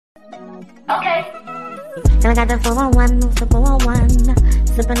Okay. And I got the 411, the 411,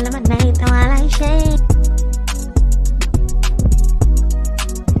 sipping lemonade, though I like shade.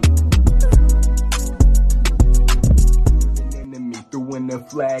 Throwing the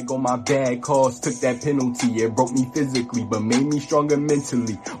flag on my bad cause, took that penalty. It broke me physically, but made me stronger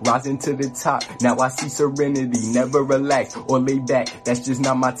mentally. Rising to the top, now I see serenity. Never relax or lay back, that's just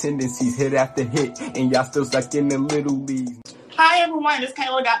not my tendencies. Hit after hit, and y'all still stuck in the little leagues. Hi everyone, this is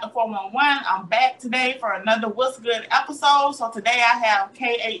Kayla got the 411. I'm back today for another What's Good episode. So today I have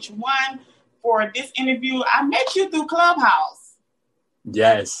KH1 for this interview. I met you through Clubhouse.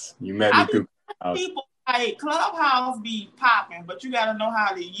 Yes, you met me through Clubhouse. People like Clubhouse be popping, but you got to know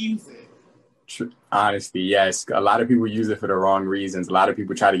how to use it. Honestly, yes. A lot of people use it for the wrong reasons. A lot of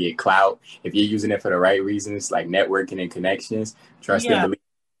people try to get clout. If you're using it for the right reasons, like networking and connections, trust and believe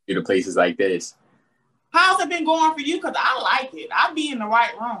you to places like this. How's it been going for you? Because I like it. I be in the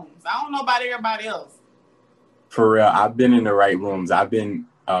right rooms. I don't know about everybody else. For real, I've been in the right rooms. I've been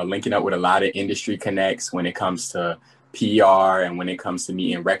linking up with a lot of industry connects when it comes to PR and when it comes to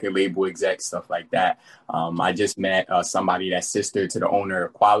meeting record label execs, stuff like that. I just met somebody that's sister to the owner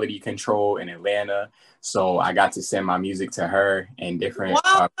of Quality Control in Atlanta. So I got to send my music to her and different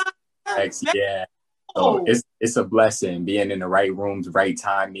execs. Yeah. So it's a blessing being in the right rooms, right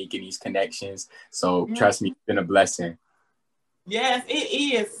time, making these connections. So trust me, it's been a blessing. Yes, it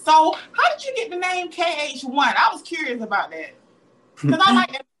is. So how did you get the name KH1? I was curious about that because I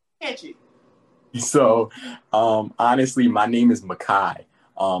like that catchy. So honestly, my name is Makai.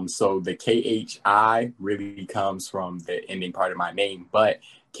 So the KHI really comes from the ending part of my name, but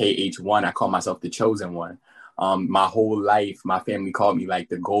KH1, I call myself the chosen one. My whole life, my family called me like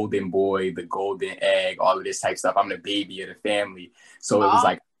the golden boy, the golden egg, all of this type of stuff. I'm the baby of the family. So it was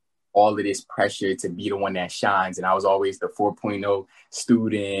like all of this pressure to be the one that shines. And I was always the 4.0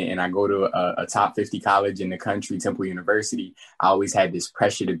 student, and I go to a top 50 college in the country, Temple University. I always had this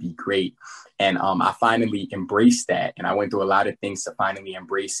pressure to be great. And I finally embraced that. And I went through a lot of things to finally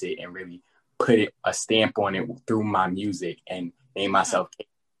embrace it and really put a stamp on it through my music and name myself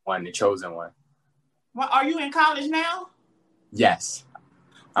K1, the chosen one. Well, are you in college now? Yes.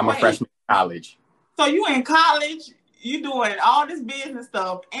 I'm a freshman in college. So you in college, you doing all this business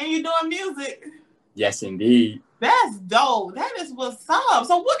stuff, and you doing music? Yes, indeed. That's dope. That is what's up.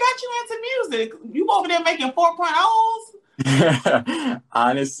 So what got you into music? You over there making 4.0s?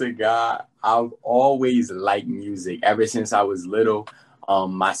 Honest to God, I've always liked music ever since I was little.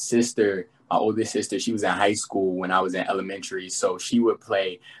 My oldest sister, she was in high school when I was in elementary. So she would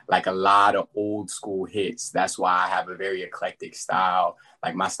play like a lot of old school hits. That's why I have a very eclectic style.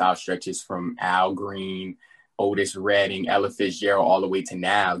 Like my style stretches from Al Green, Otis Redding, Ella Fitzgerald, all the way to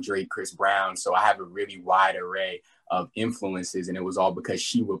now, Drake, Chris Brown. So I have a really wide array of influences. And it was all because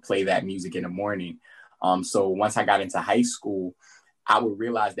she would play that music in the morning. So once I got into high school, I would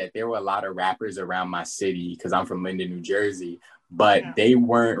realize that there were a lot of rappers around my city because I'm from Linden, New Jersey, but they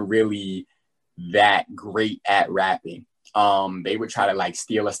weren't really that great at rapping. They would try to like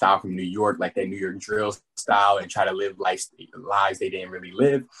steal a style from New York, like that New York drill style, and try to live lives they didn't really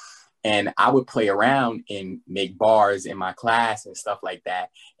live. And I would play around and make bars in my class and stuff like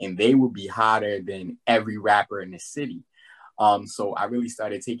that. And they would be hotter than every rapper in the city. So I really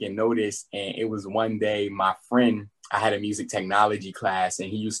started taking notice. And it was one day my friend, I had a music technology class, and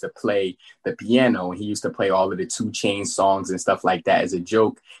he used to play the piano, and he used to play all of the 2 Chainz songs and stuff like that as a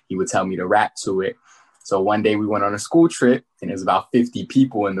joke. He would tell me to rap to it. So one day we went on a school trip, and there was about 50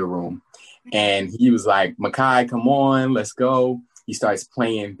 people in the room. And he was like, Makai, come on, let's go. He starts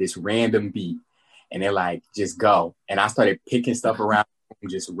playing this random beat, and they're like, just go. And I started picking stuff around and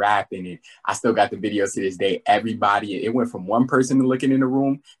just rapping. And I still got the videos to this day. Everybody, it went from one person looking in the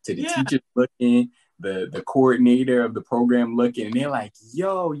room to the teachers looking, the coordinator of the program looking, and they're like,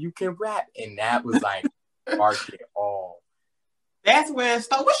 yo, you can rap. And that was like, sparked it all. That's where it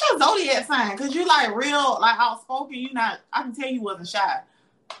started. What's your zodiac sign? Because you like real, like outspoken. I can tell you wasn't shy.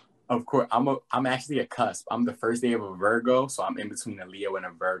 Of course, I'm actually a cusp. I'm the first day of a Virgo, so I'm in between a Leo and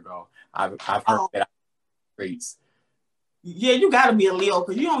a Virgo. I've heard that I'm traits. Yeah, you got to be a Leo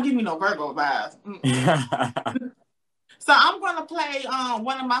because you don't give me no Virgo vibes. So I'm going to play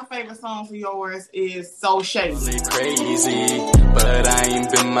one of my favorite songs of yours is So Shady. Crazy, but I ain't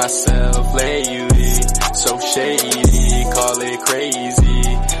been myself lately. So shady, call it crazy,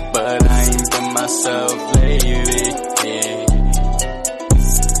 but I ain't been myself lately. Yeah.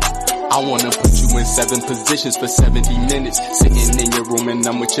 I wanna put you in 7 positions for 70 minutes. Sitting in your room and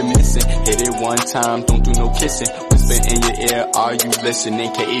I'm with you missing. Hit it one time, don't do no kissing. whisper in your ear, are you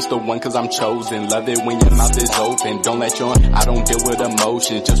listening? KH the one cause I'm chosen. Love it when your mouth is open. Don't let your, I don't deal with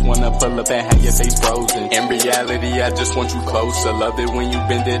emotions. Just wanna pull up and have your face frozen. In reality, I just want you closer. Love it when you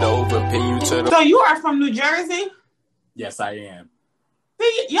bend it over, pin you to the... So you are from New Jersey? Yes, I am.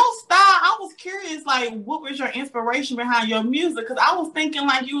 See, your style, I was curious, like, what was your inspiration behind your music? Because I was thinking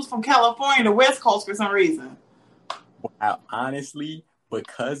like you was from California, the West Coast for some reason. Honestly,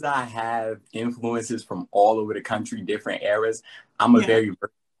 because I have influences from all over the country, different eras, I'm a very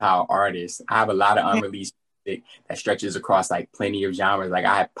versatile artist. I have a lot of unreleased music that stretches across like plenty of genres. Like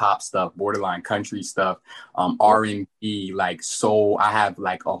I have pop stuff, borderline country stuff, R&B, like soul. I have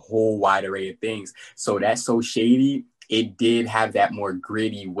like a whole wide array of things. So that's So Shady. It did have that more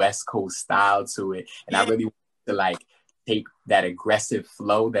gritty West Coast style to it. And I really wanted to like take that aggressive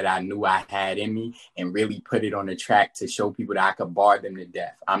flow that I knew I had in me and really put it on the track to show people that I could bar them to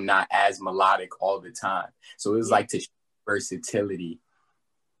death. I'm not as melodic all the time. So it was like to show versatility.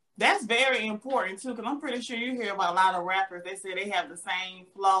 That's very important too, because I'm pretty sure you hear about a lot of rappers. They say they have the same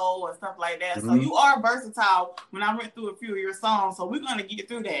flow and stuff like that. Mm-hmm. So you are versatile when I went through a few of your songs. So we're going to get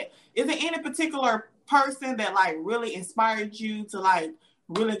through that. Is there any particular person that like really inspired you to like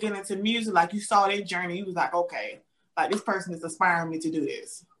really get into music? Like you saw their journey, you was like, okay, like this person is inspiring me to do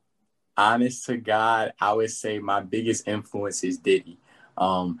this. Honest to God, I would say my biggest influence is Diddy.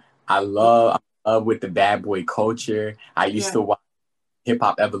 I love with the bad boy culture. I used to watch Hip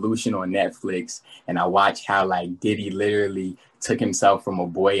Hop Evolution on Netflix, and I watched how like Diddy literally took himself from a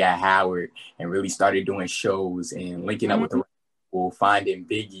boy at Howard and really started doing shows and linking up with the people, finding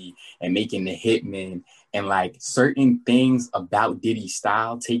Biggie and making the Hitman, and like certain things about Diddy's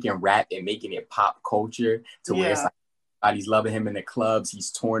style, taking rap and making it pop culture to where it's like everybody's loving him in the clubs,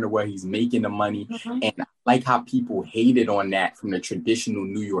 he's touring to where he's making the money. And I like how people hated on that from the traditional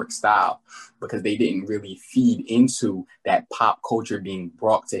New York style because they didn't really feed into that pop culture being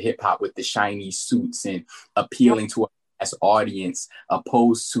brought to hip hop with the shiny suits and appealing to a mass audience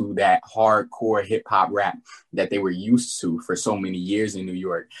opposed to that hardcore hip hop rap that they were used to for so many years in New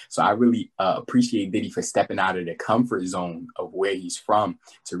York. So I really appreciate Diddy for stepping out of the comfort zone of where he's from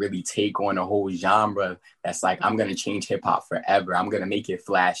to really take on a whole genre that's like, I'm going to change hip hop forever. I'm going to make it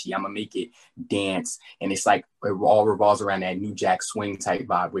flashy. I'm going to make it dance. And it's like, it all revolves around that New Jack Swing type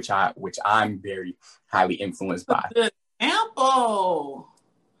vibe, which I'm very highly influenced by. Good example.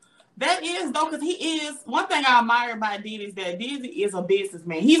 That is though, because he is, one thing I admire about Diddy is that Diddy is a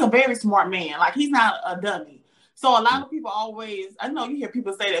businessman. He's a very smart man. Like he's not a dummy. So a lot of people always, I know you hear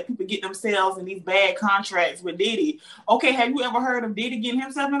people say that people get themselves in these bad contracts with Diddy. Okay, have you ever heard of Diddy getting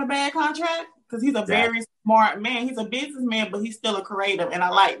himself in a bad contract? Because he's a very smart man. He's a businessman, but he's still a creative. And I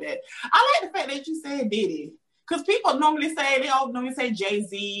like that. I like the fact that you said Diddy. Because people normally say, they all normally say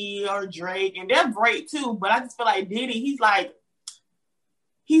Jay-Z or Drake, and they're great too. But I just feel like Diddy, he's like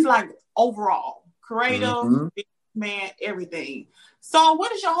overall creative, man, everything. So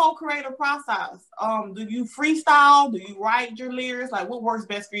what is your whole creative process? Do you freestyle? Do you write your lyrics? Like what works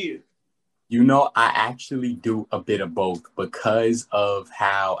best for you? You know, I actually do a bit of both because of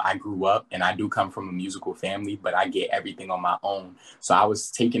how I grew up, and I do come from a musical family, but I get everything on my own. So I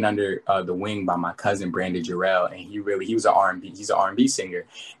was taken under the wing by my cousin Brandon Jarrell, and he was an R&B. He's an R&B singer,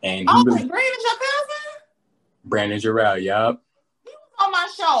 and Brandon's your cousin? Brandon Jarrell, yup. He was on my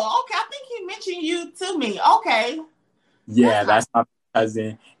show. Okay, I think he mentioned you to me. Okay. Yeah, that's my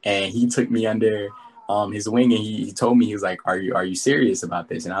cousin, and he took me under his wing, and he told me, he was like, are you serious about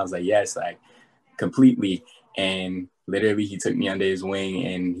this? And I was like, yes, like completely. And literally he took me under his wing,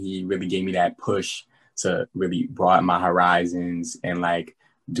 and he really gave me that push to really broaden my horizons and like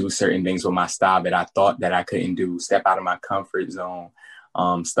do certain things with my style that I thought that I couldn't do, step out of my comfort zone,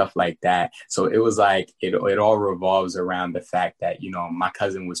 stuff like that. So it was like, it all revolves around the fact that, you know, my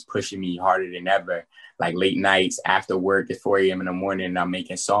cousin was pushing me harder than ever, like late nights after work at 4 a.m. in the morning, and I'm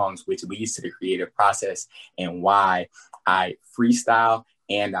making songs, which leads to the creative process and why I freestyle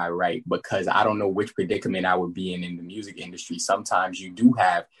and I write, because I don't know which predicament I would be in the music industry. Sometimes you do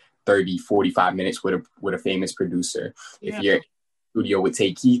have 30, 45 minutes with a famous producer. If you're in the studio with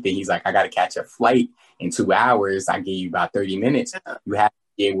Tay Keith and he's like, I got to catch a flight in 2 hours, I gave you about 30 minutes. You have to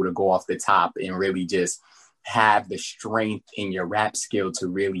be able to go off the top and really just have the strength in your rap skill to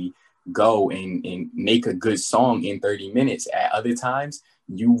really go and make a good song in 30 minutes. At other times,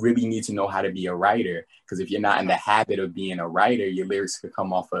 you really need to know how to be a writer, because if you're not in the habit of being a writer, your lyrics could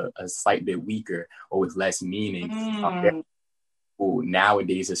come off a slight bit weaker or with less meaning.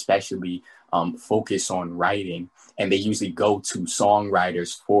 Nowadays, especially, focus on writing, and they usually go to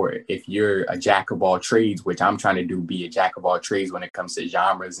songwriters for it. If you're a jack of all trades, which I'm trying to do, be a jack of all trades when it comes to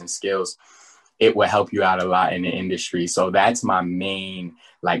genres and skills, it will help you out a lot in the industry. So that's my main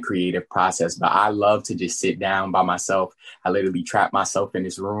like creative process. But I love to just sit down by myself. I literally trap myself in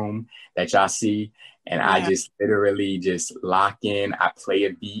this room that y'all see. And I just literally just lock in. I play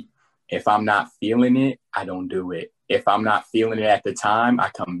a beat. If I'm not feeling it, I don't do it. If I'm not feeling it at the time, I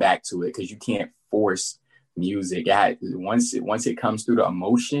come back to it, because you can't force music. Once it comes through the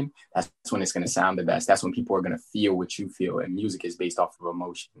emotion, that's when it's going to sound the best. That's when people are going to feel what you feel. And music is based off of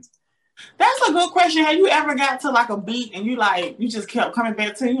emotions. That's a good question. Have you ever got to like a beat and you just kept coming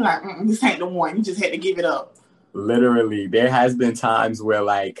back to it? You like, this ain't the one. You just had to give it up. Literally, there has been times where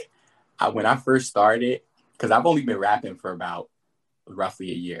like when I first started, because I've only been rapping for about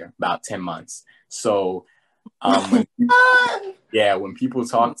roughly a year, about 10 months. So when people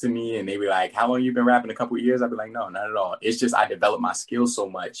talk to me and they be like, how long you been rapping? A couple of years? I'd be like, no, not at all. It's just I developed my skills so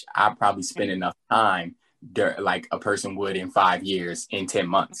much. I probably spend enough time like a person would in 5 years in 10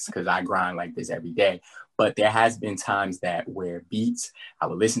 months, because I grind like this every day. But there has been times that where beats, I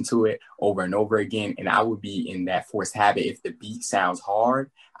would listen to it over and over again, and I would be in that forced habit. If the beat sounds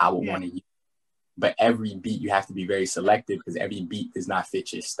hard, I would want to use it. But every beat, you have to be very selective, because every beat does not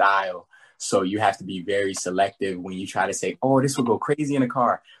fit your style. So you have to be very selective when you try to say, oh, this will go crazy in a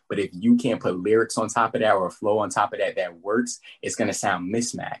car. But if you can't put lyrics on top of that or a flow on top of that works, it's going to sound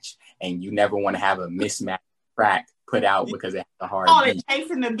mismatched. And you never want to have a mismatched track put out because it has a hard beat. They're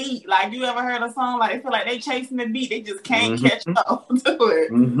chasing the beat. Like, you ever heard a song like, they feel like they chasing the beat. They just can't catch up to it.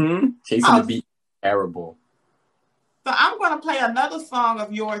 Chasing the beat, terrible. So I'm going to play another song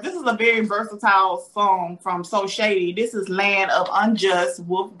of yours. This is a very versatile song from So Shady. This is Land of Unjust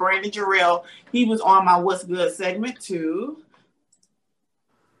with Brandon Jarrell. He was on my What's Good segment too.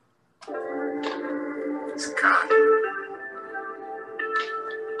 It's God.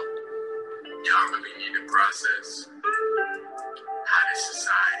 Y'all really need to process how this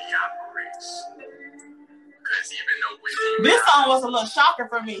society operates. Because even though this song was a little shocker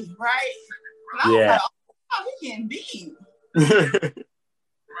for me, right? I was like, oh, he getting deep.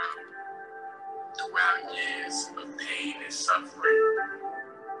 Throughout years of pain and suffering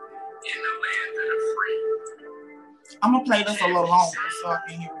in the land of the free. I'm going to play this a little longer so I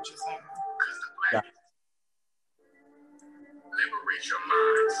can hear what you're saying. Liberate your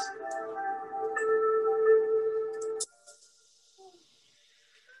minds.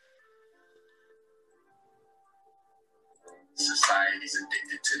 Society's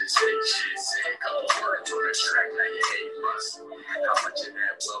addicted to this fake shit. Say a couple words on a track, now you hate must. How much of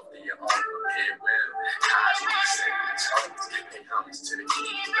that wealth do you own? Prepared well. Pay homage to the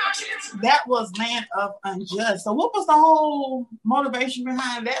king. That was Land of Unjust. So what was the whole motivation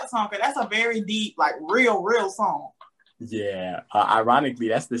behind that song? Because that's a very deep, like real song. Yeah. Ironically,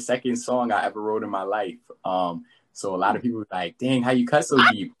 that's the second song I ever wrote in my life. So a lot of people were like, dang, how you cut so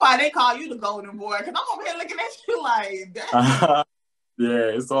deep? Why they call you the golden boy? Because I'm over here looking at you like that.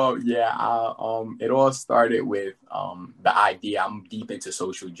 It all started with the idea. I'm deep into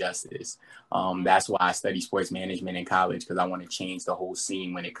social justice. That's why I study sports management in college, because I want to change the whole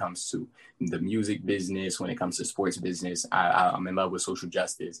scene when it comes to the music business, when it comes to sports business. I'm in love with social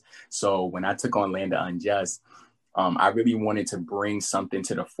justice. So when I took on Land of Unjust, I really wanted to bring something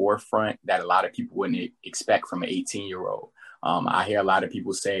to the forefront that a lot of people wouldn't expect from an 18-year-old. I hear a lot of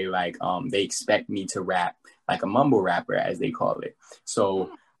people say like they expect me to rap like a mumble rapper, as they call it. So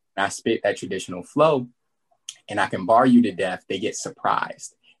when I spit that traditional flow and I can bar you to death, they get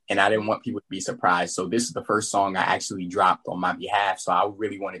surprised. And I didn't want people to be surprised. So this is the first song I actually dropped on my behalf. So I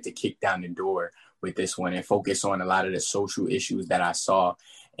really wanted to kick down the door with this one and focus on a lot of the social issues that I saw,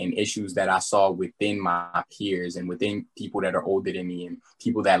 and issues that I saw within my peers and within people that are older than me, and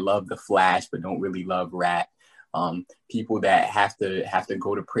people that love the flash but don't really love rap, people that have to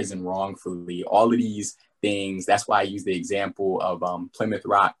go to prison wrongfully, all of these things. That's why I use the example of Plymouth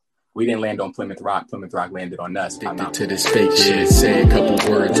Rock. We didn't land on Plymouth Rock. Plymouth Rock landed on us. Addicted to this fake shit. Say a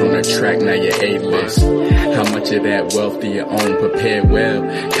couple words on a track, now you're A-list. How much of that wealth do you own? Prepared well.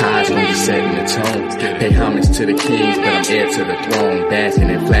 Kai's gonna be setting the tone. Pay homage to the kings, but I'm heir to the throne. Basking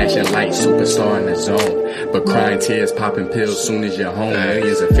in flashing lights, superstar in the zone. But crying tears, popping pills soon as you're home.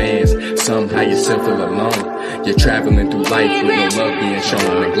 Millions of fans, somehow you still feel alone. You're traveling through life with no love being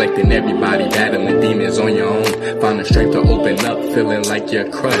shown. Neglecting everybody, battling demons on your own. Finding strength to open up, feeling like you're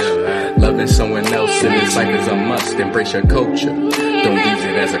crushed. Loving someone else in this life is a must. Embrace your culture, don't use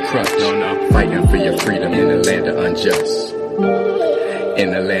it as a crutch. Fighting for your freedom in the land of unjust.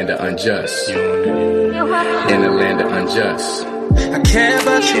 In the land of unjust. In the land of unjust. I care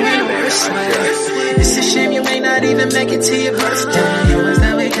about you in the worst way. It's a shame you may not even make it to your birthday. Yours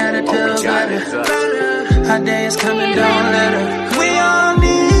that we gotta do better. Our day is coming, don't let her. We all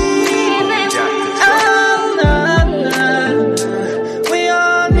need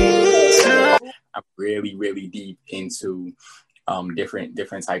really deep into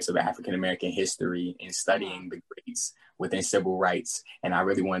different types of African American history and studying the greats within civil rights. And I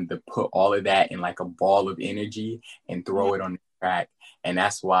really wanted to put all of that in like a ball of energy and throw it on the track. And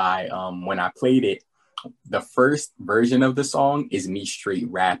that's why when I played it, the first version of the song is me straight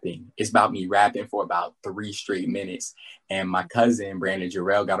rapping. It's about me rapping for about 3 straight minutes. And my cousin, Brandon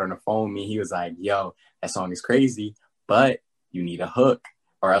Jarrell, got on the phone with me. He was like, yo, that song is crazy, but you need a hook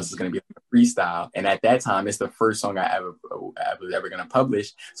or else it's going to be like a freestyle. And at that time, it's the first song I was ever going to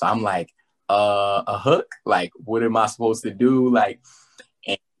publish. So I'm like, a hook? Like, what am I supposed to do? Like,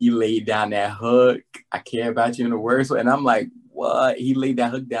 and he laid down that hook. I care about you in the worst way. And I'm like, what? He laid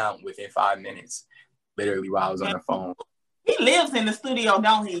that hook down within 5 minutes. Literally while I was on the phone. He lives in the studio,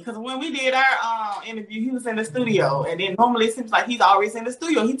 don't he? Because when we did our interview, he was in the studio. And then normally it seems like he's always in the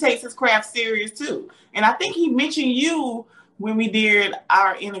studio. He takes his craft serious too. And I think he mentioned you when we did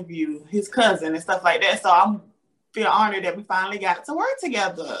our interview, his cousin and stuff like that. So I feel honored that we finally got to work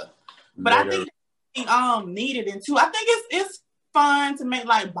together. But literally. I think needed it too. I think it's fun to make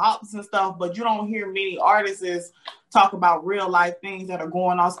like bops and stuff, but you don't hear many artists talk about real life things that are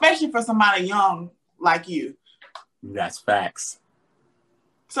going on, especially for somebody young like you. That's facts.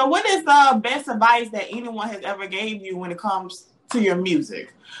 So what is the best advice that anyone has ever gave you when it comes to your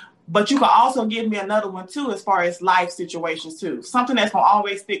music? But you can also give me another one too, as far as life situations too. Something that's gonna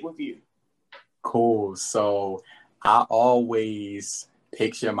always stick with you. Cool. So I always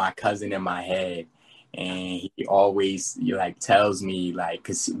picture my cousin in my head. And he always tells me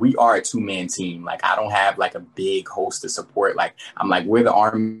because we are a 2-man team. Like I don't have like a big host of support. Like I'm like, we're the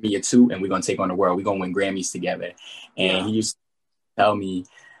army of 2 and we're going to take on the world. We're going to win Grammys together. And he used to tell me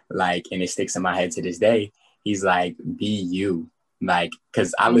and it sticks in my head to this day. He's like, be you. Like,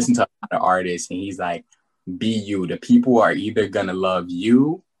 cause I listen to a lot of artists and he's like, be you. The people are either going to love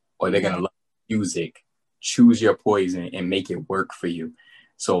you or they're going to love music. Choose your poison and make it work for you.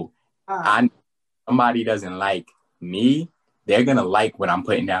 So somebody doesn't like me, they're gonna like what I'm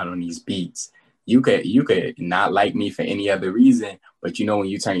putting down on these beats. You could not like me for any other reason, but when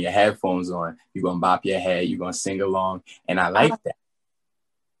you turn your headphones on, you're gonna bop your head, you're gonna sing along, and I like that.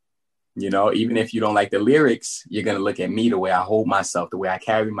 Even if you don't like the lyrics, you're gonna look at me, the way I hold myself, the way I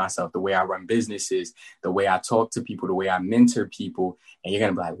carry myself, the way I run businesses, the way I talk to people, the way I mentor people, and you're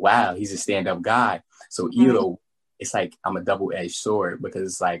gonna be like, wow, he's a stand-up guy. So it's like I'm a double-edged sword, because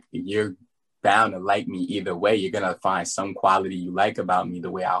it's like you're bound to like me either way. You're gonna find some quality you like about me, the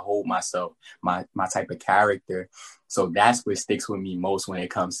way I hold myself, my type of character. So that's what sticks with me most when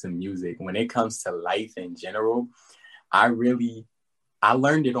it comes to music. When it comes to life in general, I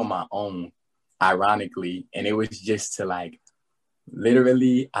learned it on my own, ironically, and it was just to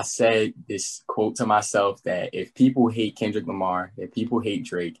literally, I said this quote to myself that if people hate Kendrick Lamar, if people hate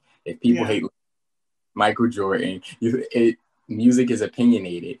Drake, if people hate Michael Jordan, music is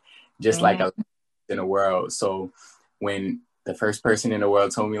opinionated. Just like in the world. So when the first person in the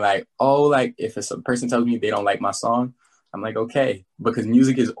world told me if a person tells me they don't like my song, I'm like, okay, because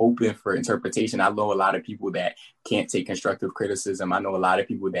music is open for interpretation. I know a lot of people that can't take constructive criticism. I know a lot of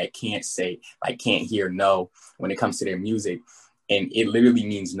people that can't hear no when it comes to their music. And it literally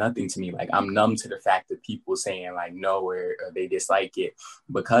means nothing to me. Like I'm numb to the fact that people saying no or they dislike it,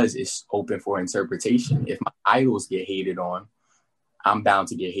 because it's open for interpretation. If my idols get hated on, I'm bound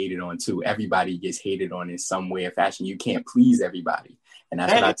to get hated on too. Everybody gets hated on in some way or fashion. You can't please everybody. And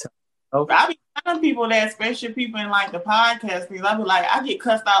that's what I tell. I be telling people that, especially people in the podcast, because I be like, I get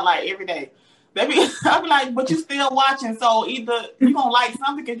cussed out every day. I be like, but you still watching, so either you gonna like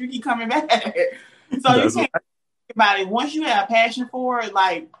something because you keep coming back. So you can't about it. Once you have passion for it,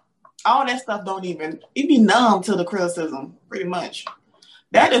 all that stuff it be numb to the criticism, pretty much.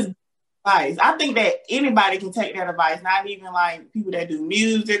 That is advice. I think that anybody can take that advice, not even people that do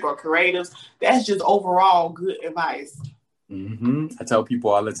music or creatives. That's just overall good advice. I tell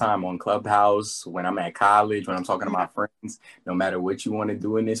people all the time on Clubhouse, when I'm at college, when I'm talking to my friends, no matter what you want to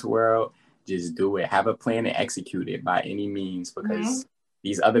do in this world, just do it. Have a plan and execute it by any means, because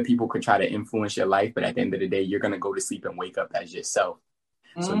these other people could try to influence your life, but at the end of the day, you're going to go to sleep and wake up as yourself.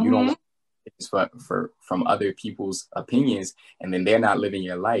 So you don't from other people's opinions, and then they're not living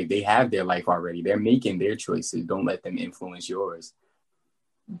your life. They have their life already. They're making their choices. Don't let them influence yours.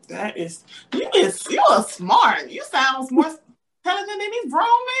 That is, you are smart. You sound more intelligent than these grown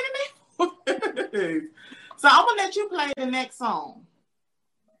men. So I'm gonna let you play the next song.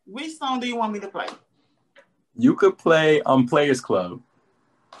 Which song do you want me to play? You could play Players Club.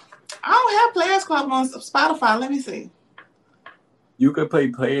 I don't have Players Club on Spotify. Let me see. You could play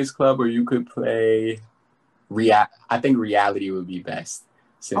Players Club, or you could play I think Reality would be best,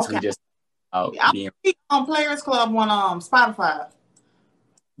 since we just being. On Players Club on Spotify.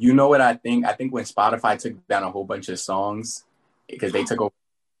 You know what I think? I think when Spotify took down a whole bunch of songs, because they took over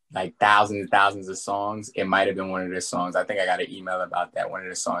like thousands and thousands of songs, it might have been one of their songs. I think I got an email about that. One of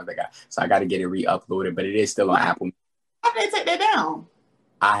the songs so I got to get it re-uploaded, but it is still on Apple. How did they take that down?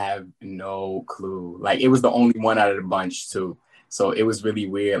 I have no clue. Like, it was the only one out of the bunch too. So it was really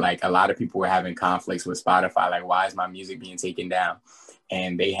weird. Like, a lot of people were having conflicts with Spotify. Like, why is my music being taken down?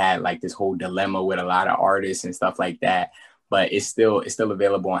 And they had like this whole dilemma with a lot of artists and stuff like that. But it's still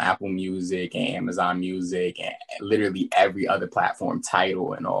available on Apple Music and Amazon Music and literally every other platform,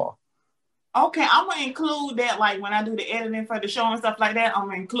 Tidal and all. Okay, I'm gonna include that. Like, when I do the editing for the show and stuff like that, I'm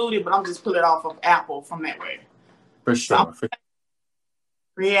gonna include it, but I'm just pull it off of Apple from that way. For sure.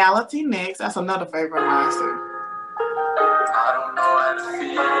 Reality next. That's another favorite of mine too. I don't know how to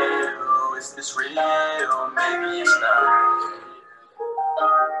feel. Is this real? Maybe it's not.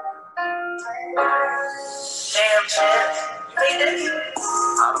 Damn, chance. I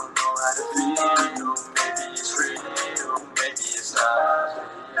don't know how to feel. Maybe it's real. Maybe it's not.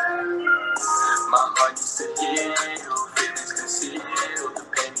 My heart needs to heal. Feelings concealed. The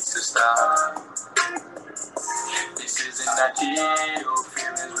pain needs to stop. This isn't ideal.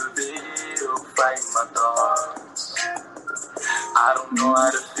 Feelings revealed. Fighting my thoughts. I don't know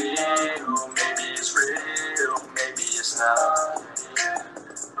how to feel. Maybe it's real. Maybe it's not.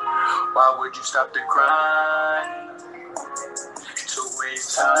 Why would you stop the grind? To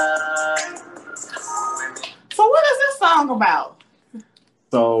waste time. So what is this song about?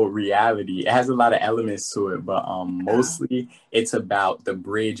 So Reality, it has a lot of elements to it, but mostly it's about the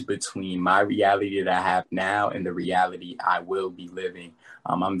bridge between my reality that I have now and the reality I will be living.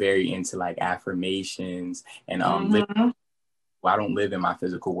 I'm very into like affirmations and living. Well, I don't live in my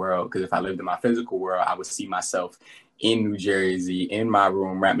physical world, because if I lived in my physical world, I would see myself in New Jersey, in my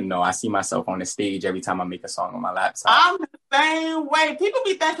room, rapping. No, I see myself on the stage every time I make a song on my laptop. I'm the same way. People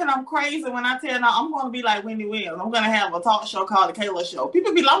be thinking I'm crazy when I tell them I'm going to be like Wendy Williams. I'm going to have a talk show called The Kayla Show.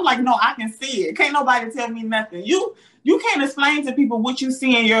 People be like, I'm like, no, I can see it. Can't nobody tell me nothing. You can't explain to people what you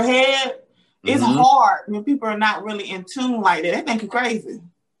see in your head. It's hard when people are not really in tune like that. They think you're crazy.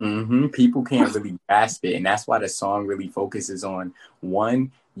 People can't really grasp it, and that's why the song really focuses on,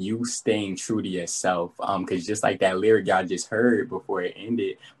 one, you staying true to yourself. Because just like that lyric y'all just heard before it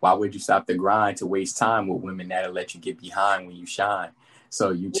ended, why would you stop the grind to waste time with women that'll let you get behind when you shine?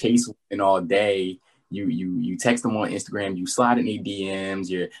 So you chase women all day, you text them on Instagram, you slide in their DMs,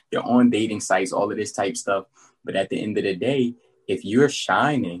 you're on dating sites, all of this type stuff. But at the end of the day, if you're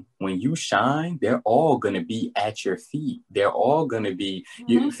shining, when you shine, they're all going to be at your feet. They're all going to be,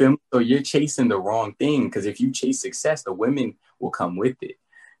 you feel me? So you're chasing the wrong thing, because if you chase success, the women will come with it.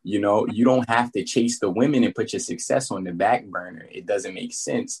 You know, you don't have to chase the women and put your success on the back burner. It doesn't make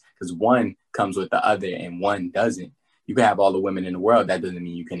sense, because one comes with the other and one doesn't. You can have all the women in the world. That doesn't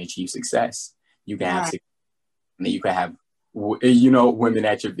mean you can achieve success. You can have, you can have, women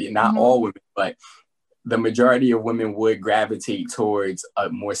at your feet. Not all women, but the majority of women would gravitate towards a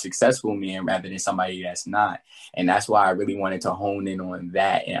more successful man rather than somebody that's not. And that's why I really wanted to hone in on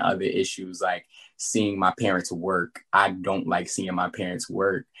that and other issues, like seeing my parents work. I don't like seeing my parents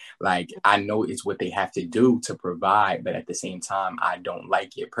work. Like, I know it's what they have to do to provide, but at the same time, I don't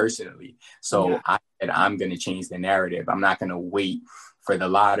like it personally. So I said, I'm going to change the narrative. I'm not going to wait for the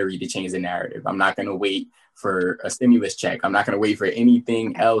lottery to change the narrative. I'm not going to wait for a stimulus check. I'm not going to wait for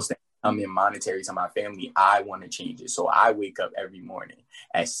anything else that come in monetary to my family. I want to change it. So I wake up every morning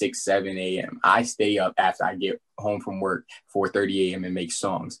at 6, 7 a.m. I stay up after I get home from work, 4:30 a.m. and make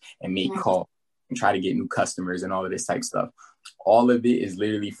songs and make calls and try to get new customers and all of this type of stuff. All of it is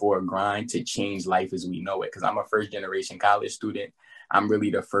literally for a grind to change life as we know it. Because I'm a first generation college student. I'm really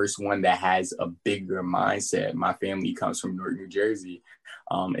the first one that has a bigger mindset. My family comes from Newark, New Jersey.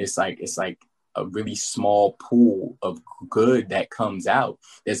 It's like a really small pool of good that comes out.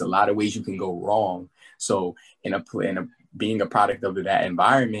 There's a lot of ways you can go wrong. So being a product of that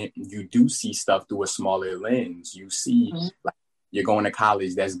environment, you do see stuff through a smaller lens. You see, like, you're going to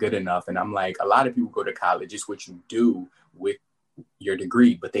college, that's good enough. And I'm like, a lot of people go to college, it's what you do with your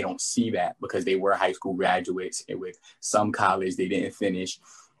degree, but they don't see that because they were high school graduates, and with some college they didn't finish.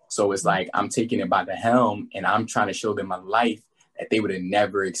 So it's like, I'm taking it by the helm and I'm trying to show them a life that they would have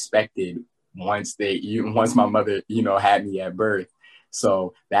never expected once my mother, had me at birth.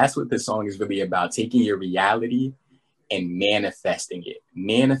 So that's what the song is really about, taking your reality and manifesting it.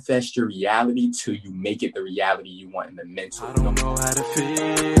 Manifest your reality till you make it the reality you want in the mental. I don't know how to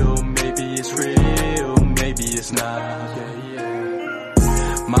feel. Maybe it's real, maybe it's not.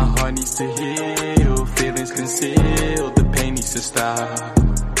 My heart needs to heal. Feelings concealed. The pain needs to stop.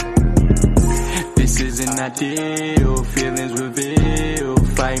 wasn't ideal, feelings reveal,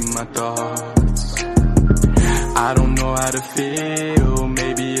 fighting my thoughts. I don't know how to feel,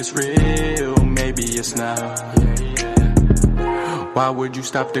 maybe it's real, maybe it's not. Why would you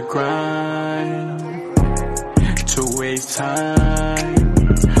stop the grind to waste time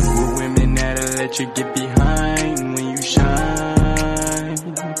with women that'll let you get behind when you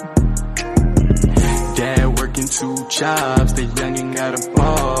shine? Dad working 2 jobs, the youngin' got a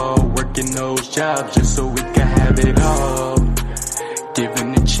ball, working those jobs just so we can have it all.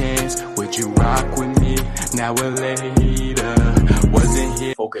 Given the chance, would you rock with me now or later? Wasn't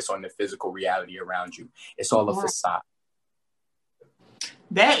here. Focus on the physical reality around you. It's all a facade.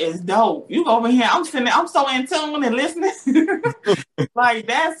 That is dope. You go over here. I'm sitting there, I'm so in tune and listening. Like,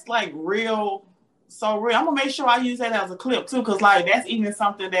 that's like real, so real. I'm gonna make sure I use that as a clip too, because like that's even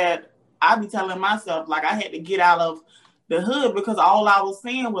something that I be telling myself. Like, I had to get out of the hood because all I was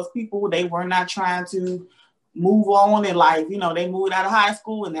seeing was people, they were not trying to move on in life. You know, they moved out of high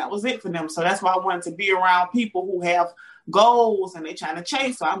school and that was it for them. So that's why I wanted to be around people who have goals and they're trying to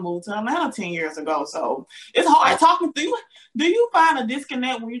chase. So I moved to Atlanta 10 years ago. So it's hard talking to you. Do you find a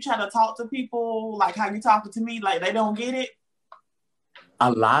disconnect when you try to talk to people like how you talking to me? Like, they don't get it? A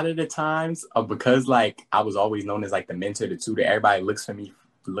lot of the times, because like I was always known as like the mentor, the tutor, everybody looks to me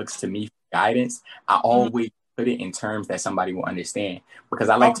for guidance. I always put it in terms that somebody will understand, because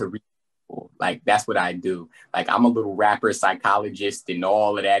I like to read people. Like, that's what I do. Like, I'm a little rapper, psychologist, and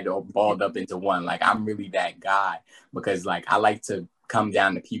all of that all balled up into one. Like, I'm really that guy, because like I like to come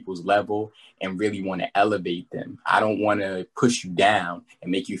down to people's level and really want to elevate them. I don't want to push you down and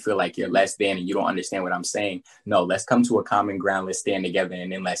make you feel like you're less than and you don't understand what I'm saying. No, let's come to a common ground. Let's stand together,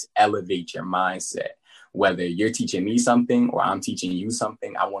 and then let's elevate your mindset. Whether you're teaching me something or I'm teaching you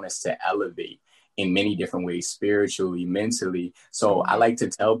something, I want us to elevate in many different ways, spiritually, mentally. So I like to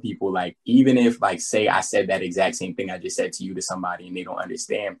tell people, like, even if, like, say I said that exact same thing I just said to you to somebody and they don't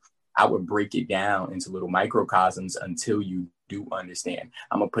understand, I would break it down into little microcosms until you do understand.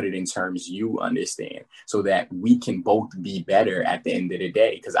 I'm gonna put it in terms you understand, so that we can both be better at the end of the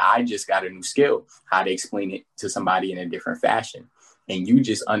day. Because I just got a new skill, how to explain it to somebody in a different fashion. And you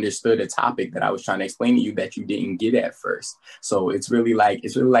just understood a topic that I was trying to explain to you that you didn't get at first. So it's really like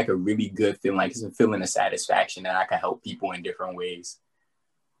a really good feeling, like it's a feeling of satisfaction that I can help people in different ways.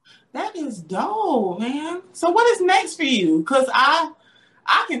 That is dope, man. So what is next for you? Because I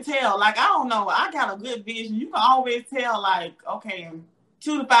can tell, like, I don't know, I got a good vision. You can always tell, like, okay, in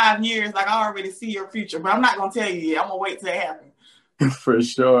 2 to 5 years, like, I already see your future, but I'm not going to tell you yet. I'm going to wait till it happens. For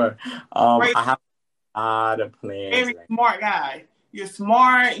sure. I have a lot of plans. Very smart guy. You're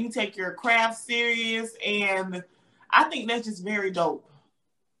smart. You take your craft serious. And I think that's just very dope.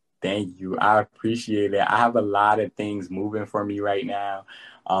 Thank you. I appreciate it. I have a lot of things moving for me right now.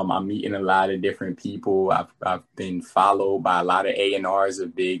 I'm meeting a lot of different people. I've been followed by a lot of A&Rs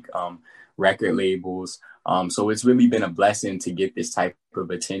of big record labels. So it's really been a blessing to get this type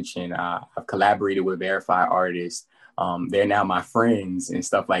of attention. I've collaborated with verified artists. They're now my friends and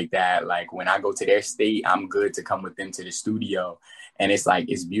stuff like that. Like, when I go to their state, I'm good to come with them to the studio. And it's like,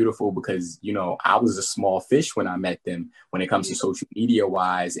 it's beautiful because, you know, I was a small fish when I met them when it comes to social media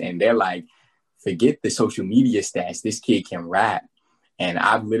wise. And they're like, forget the social media stats. This kid can rap. And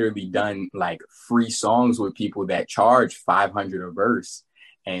I've literally done like free songs with people that charge $500 a verse.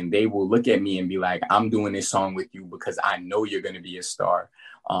 And they will look at me and be like, I'm doing this song with you because I know you're going to be a star.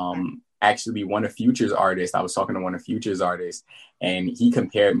 Actually, one of Future's artists, I was talking to one of Future's artists, and he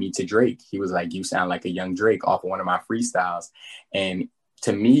compared me to Drake. He was like, you sound like a young Drake off of one of my freestyles. And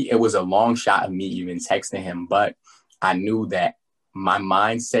to me, it was a long shot of me even texting him, but I knew that my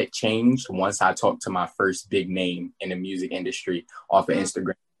mindset changed once I talked to my first big name in the music industry off of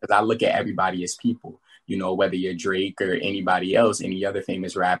Instagram, because I look at everybody as people. You know, whether you're Drake or anybody else, any other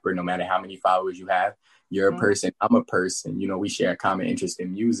famous rapper, no matter how many followers you have, you're a person, I'm a person. You know, we share a common interest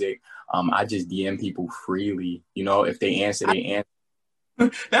in music. I just DM people freely. You know, if they answer, they answer.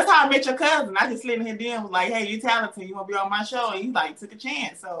 That's how I met your cousin. I just slid in his DM, was like, hey, you talented, you want to be on my show? And he like took a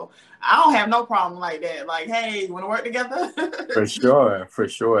chance. So I don't have no problem like that. Like, hey, you want to work together? For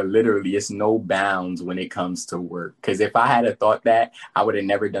sure. Literally, it's no bounds when it comes to work. Because if I had thought that, I would have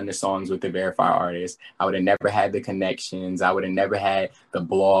never done the songs with the verified artists. I would have never had the connections. I would have never had the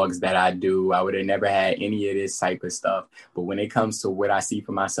blogs that I do. I would have never had any of this type of stuff. But when it comes to what I see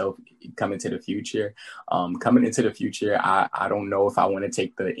for myself coming into the future, I don't know if I want to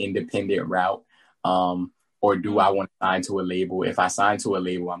take the independent route, or do I want to sign to a label? If I sign to a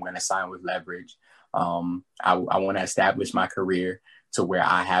label, I'm going to sign with leverage. I want to establish my career to where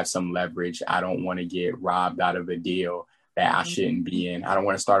I have some leverage. I don't want to get robbed out of a deal that I shouldn't be in. I don't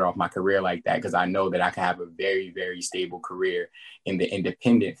want to start off my career like that, because I know that I can have a very, very stable career in the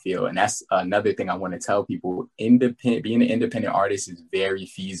independent field. And that's another thing I want to tell people. Being an independent artist is very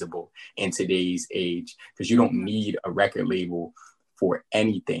feasible in today's age, because you don't need a record label for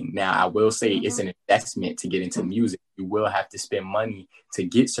anything. Now, I will say it's an investment to get into music. You will have to spend money to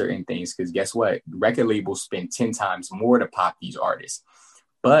get certain things, because guess what? Record labels spend 10 times more to pop these artists.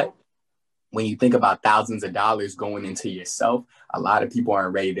 But when you think about thousands of dollars going into yourself, a lot of people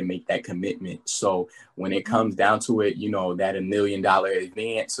aren't ready to make that commitment. So when it comes down to it, you know, that $1 million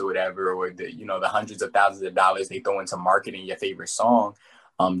advance or whatever, or the, you know, the hundreds of thousands of dollars they throw into marketing your favorite song,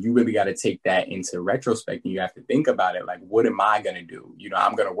 you really got to take that into retrospect, and you have to think about it. Like, what am I going to do? You know,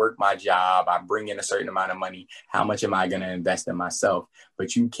 I'm going to work my job. I bring in a certain amount of money. How much am I going to invest in myself?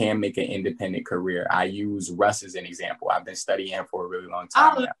 But you can make an independent career. I use Russ as an example. I've been studying him for a really long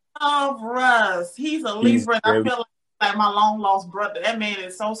time. I love Russ. He's a Libra. Really, I feel like my long lost brother. That man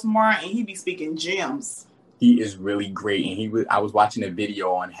is so smart, and he be speaking gems. He is really great. And I was watching a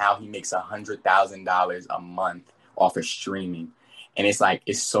video on how he makes $100,000 a month off of streaming. And it's like,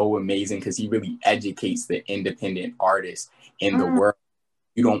 it's so amazing, because he really educates the independent artists in the world.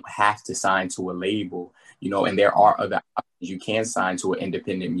 You don't have to sign to a label, you know, and there are other options. You can sign to an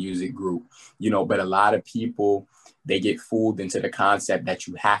independent music group, you know, but a lot of people, they get fooled into the concept that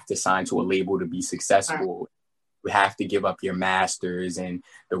you have to sign to a label to be successful. You have to give up your masters, and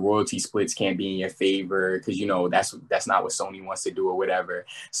the royalty splits can't be in your favor, because, you know, that's not what Sony wants to do or whatever.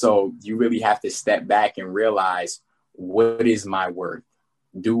 So you really have to step back and realize, what is my worth?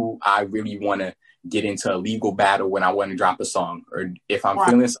 Do I really want to get into a legal battle when I want to drop a song? Or if I'm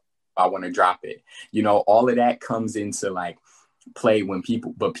feeling something, I want to drop it. You know, all of that comes into like play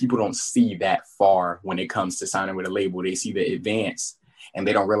but people don't see that far when it comes to signing with a label. They see the advance, and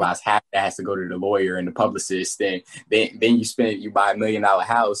they don't realize half that has to go to the lawyer and the publicist. Then you buy $1 million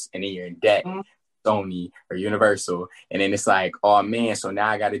house, and then you're in debt, Sony or Universal. And then it's like, oh man, so now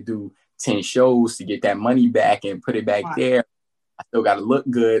I got to do 10 shows to get that money back and put it back there. I still got to look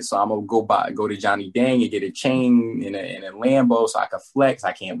good, so I'm gonna go to Johnny Dang and get a chain in a Lambo so I can flex.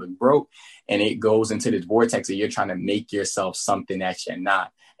 I can't look broke, and it goes into this vortex of you're trying to make yourself something that you're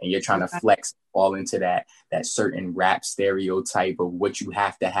not, and you're trying to flex all into that certain rap stereotype of what you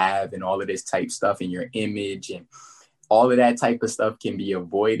have to have and all of this type stuff in your image, and all of that type of stuff can be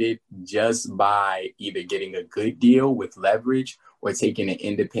avoided just by either getting a good deal with leverage or taking an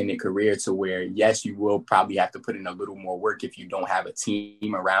independent career, to where, yes, you will probably have to put in a little more work if you don't have a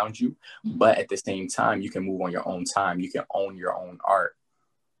team around you. But at the same time, you can move on your own time. You can own your own art.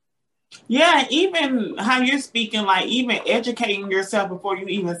 Yeah, even how you're speaking, like even educating yourself before you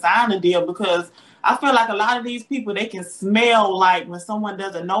even sign a deal, because I feel like a lot of these people, they can smell like when someone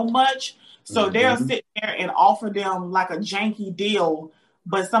doesn't know much. So they'll sit there and offer them like a janky deal.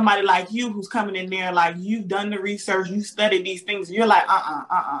 But somebody like you who's coming in there, like you've done the research, you studied these things, you're like,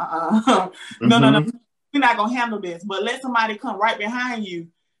 no, we're not going to handle this. But let somebody come right behind you.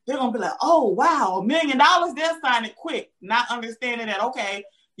 They're going to be like, oh, wow, $1 million, they'll sign it quick. Not understanding that, okay,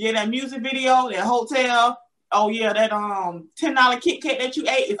 yeah, that music video, that hotel, oh, yeah, that $10 Kit Kat that you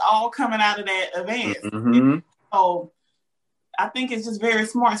ate is all coming out of that advance. So I think it's just very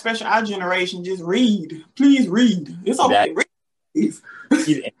smart, especially our generation. Just read. Please read. It's okay.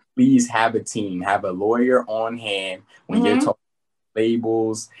 Please have a team. Have a lawyer on hand when you're talking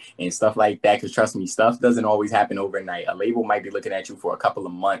labels and stuff like that. Because trust me, stuff doesn't always happen overnight. A label might be looking at you for a couple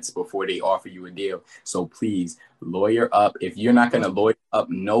of months before they offer you a deal. So please, lawyer up. If you're not going to lawyer up,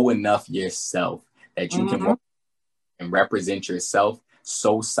 know enough yourself that you can work and represent yourself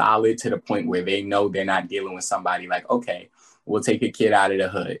so solid to the point where they know they're not dealing with somebody like, okay, we'll take a kid out of the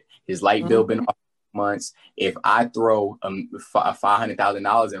hood. His light bill been off months. If I throw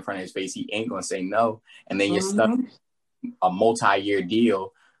 $500,000 in front of his face, he ain't gonna say no. And then you're stuck in a multi-year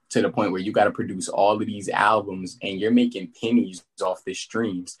deal to the point where you got to produce all of these albums, and you're making pennies off the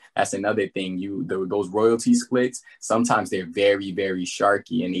streams. That's another thing. Those royalty splits, sometimes they're very, very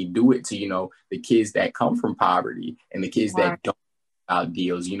sharky, and they do it to, you know, the kids that come from poverty and the kids that don't about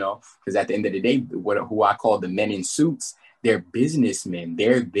deals, you know, because at the end of the day, who I call the men in suits, they're businessmen.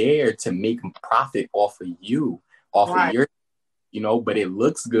 They're there to make profit off of you, off of your, you know, but it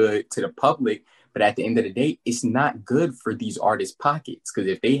looks good to the public. But at the end of the day, it's not good for these artists' pockets, because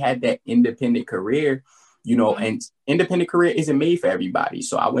if they had that independent career, you know, and independent career isn't made for everybody.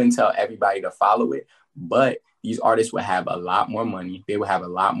 So I wouldn't tell everybody to follow it, but these artists would have a lot more money. They would have a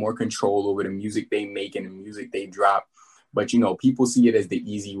lot more control over the music they make and the music they drop. But, you know, people see it as the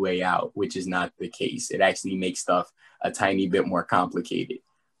easy way out, which is not the case. It actually makes stuff a tiny bit more complicated.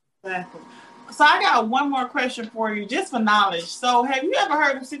 Exactly. So I got one more question for you, just for knowledge. So have you ever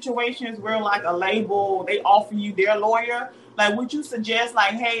heard of situations where like a label, they offer you their lawyer? Like, would you suggest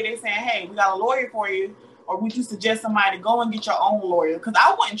like, hey, they saying, hey, we got a lawyer for you, or would you suggest somebody go and get your own lawyer? Because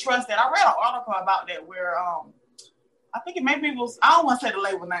I wouldn't trust that. I read an article about that where I think it maybe was, I don't want to say the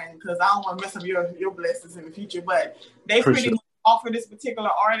label name because I don't want to mess up your blessings in the future, but they pretty much offer this particular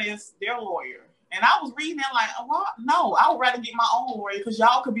artist their lawyer. And I was reading that like, oh, well, no, I would rather get my own lawyer because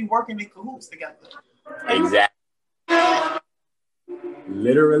y'all could be working in cahoots together. Exactly.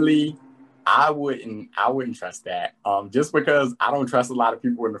 Literally, I wouldn't trust that. Just because I don't trust a lot of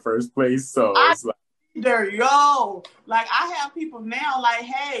people in the first place. So it's like, there you go. Like I have people now like,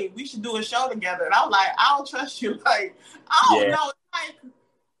 hey, we should do a show together. And I'm like, I don't trust you. Like, I don't know. Like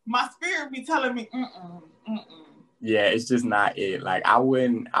my spirit be telling me, Yeah, it's just not it. Like I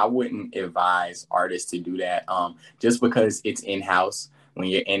wouldn't advise artists to do that. Just because it's in-house. When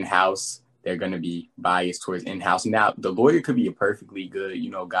you're in-house, they're gonna be biased towards in-house. Now, the lawyer could be a perfectly good,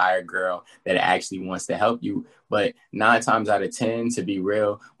 guy or girl that actually wants to help you. But 9 times out of 10, to be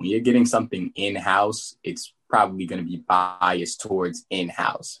real, when you're getting something in-house, it's probably gonna be biased towards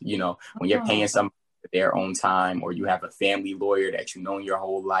in-house. When you're paying somebody their own time, or you have a family lawyer that you know your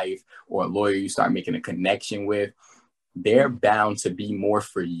whole life, or a lawyer you start making a connection with, they're bound to be more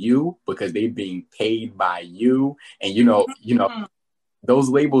for you because they're being paid by you. And those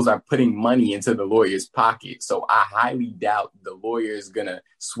labels are putting money into the lawyer's pocket. So I highly doubt the lawyer is gonna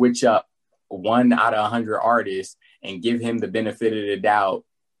switch up 1 out of 100 artists and give him the benefit of the doubt,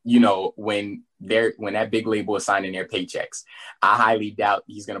 when that big label is signing their paychecks. I highly doubt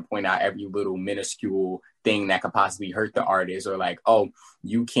he's going to point out every little minuscule thing that could possibly hurt the artist, or like, oh,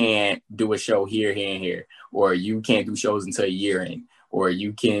 you can't do a show here, and here, or you can't do shows until a year in, or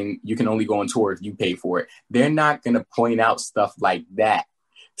you can only go on tour if you pay for it. They're not going to point out stuff like that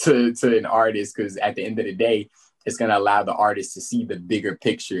to an artist, because at the end of the day, it's going to allow the artist to see the bigger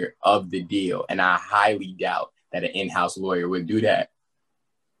picture of the deal. And I highly doubt that an in-house lawyer would do that.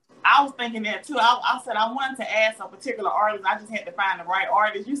 I was thinking that too. I said I wanted to ask a particular artist. I just had to find the right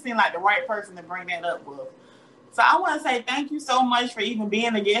artist. You seem like the right person to bring that up with. So I want to say thank you so much for even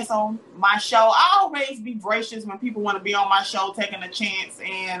being a guest on my show. I always be gracious when people want to be on my show, taking a chance.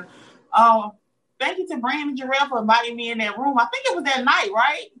 And thank you to Brandon Jarrell for inviting me in that room. I think it was that night,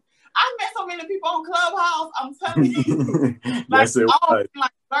 right? I met so many people on Clubhouse. I'm telling you. Yes, it was.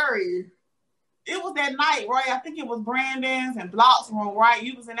 Like blurry. It was that night, right? I think it was Brandon's and Block's room, right?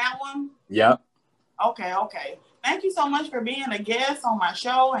 You was in that one? Yep. Okay. Thank you so much for being a guest on my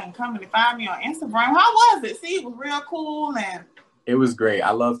show and coming to find me on Instagram. How was it? See, it was real cool. And it was great.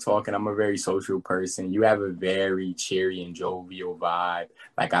 I love talking. I'm a very social person. You have a very cheery and jovial vibe.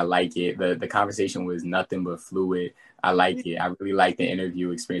 Like, I like it. The conversation was nothing but fluid. I like it. I really like the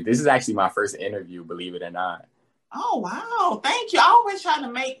interview experience. This is actually my first interview, believe it or not. Oh, wow. Thank you. I always try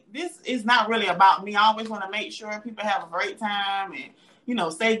to this is not really about me. I always want to make sure people have a great time and,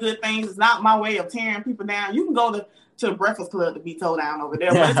 say good things. It's not my way of tearing people down. You can go to the Breakfast Club to be towed down over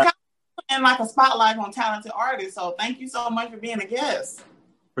there. But it's kind of putting like a spotlight on talented artists. So thank you so much for being a guest.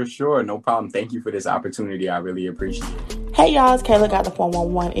 For sure. No problem. Thank you for this opportunity. I really appreciate it. Hey y'all, it's Kayla Got the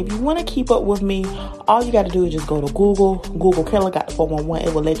 411. If you want to keep up with me, all you got to do is just go to Google Kayla Got the 411.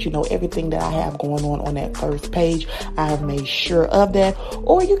 It will let you know everything that I have going on that first page. I have made sure of that.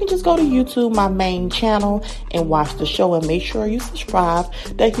 Or you can just go to YouTube, my main channel, and watch the show and make sure you subscribe.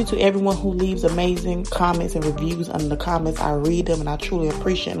 Thank you to everyone who leaves amazing comments and reviews under the comments. I read them and I truly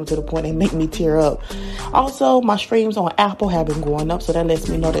appreciate them to the point they make me tear up. Also, my streams on Apple have been going up, so that lets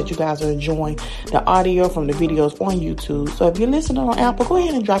me know that you guys are enjoying the audio from the videos on YouTube. So if you're listening on Apple, go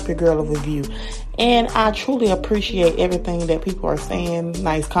ahead and drop your girl a review. And I truly appreciate everything that people are saying,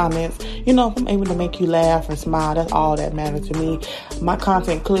 nice comments. If I'm able to make you laugh and smile, that's all that matters to me. My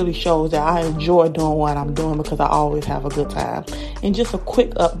content clearly shows that I enjoy doing what I'm doing because I always have a good time. And just a quick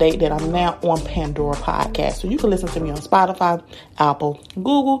update that I'm now on Pandora Podcast. So you can listen to me on Spotify, Apple,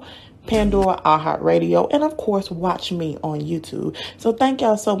 Google, Pandora, iHeartRadio, and of course, watch me on YouTube. So thank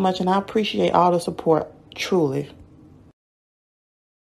y'all so much, and I appreciate all the support, truly.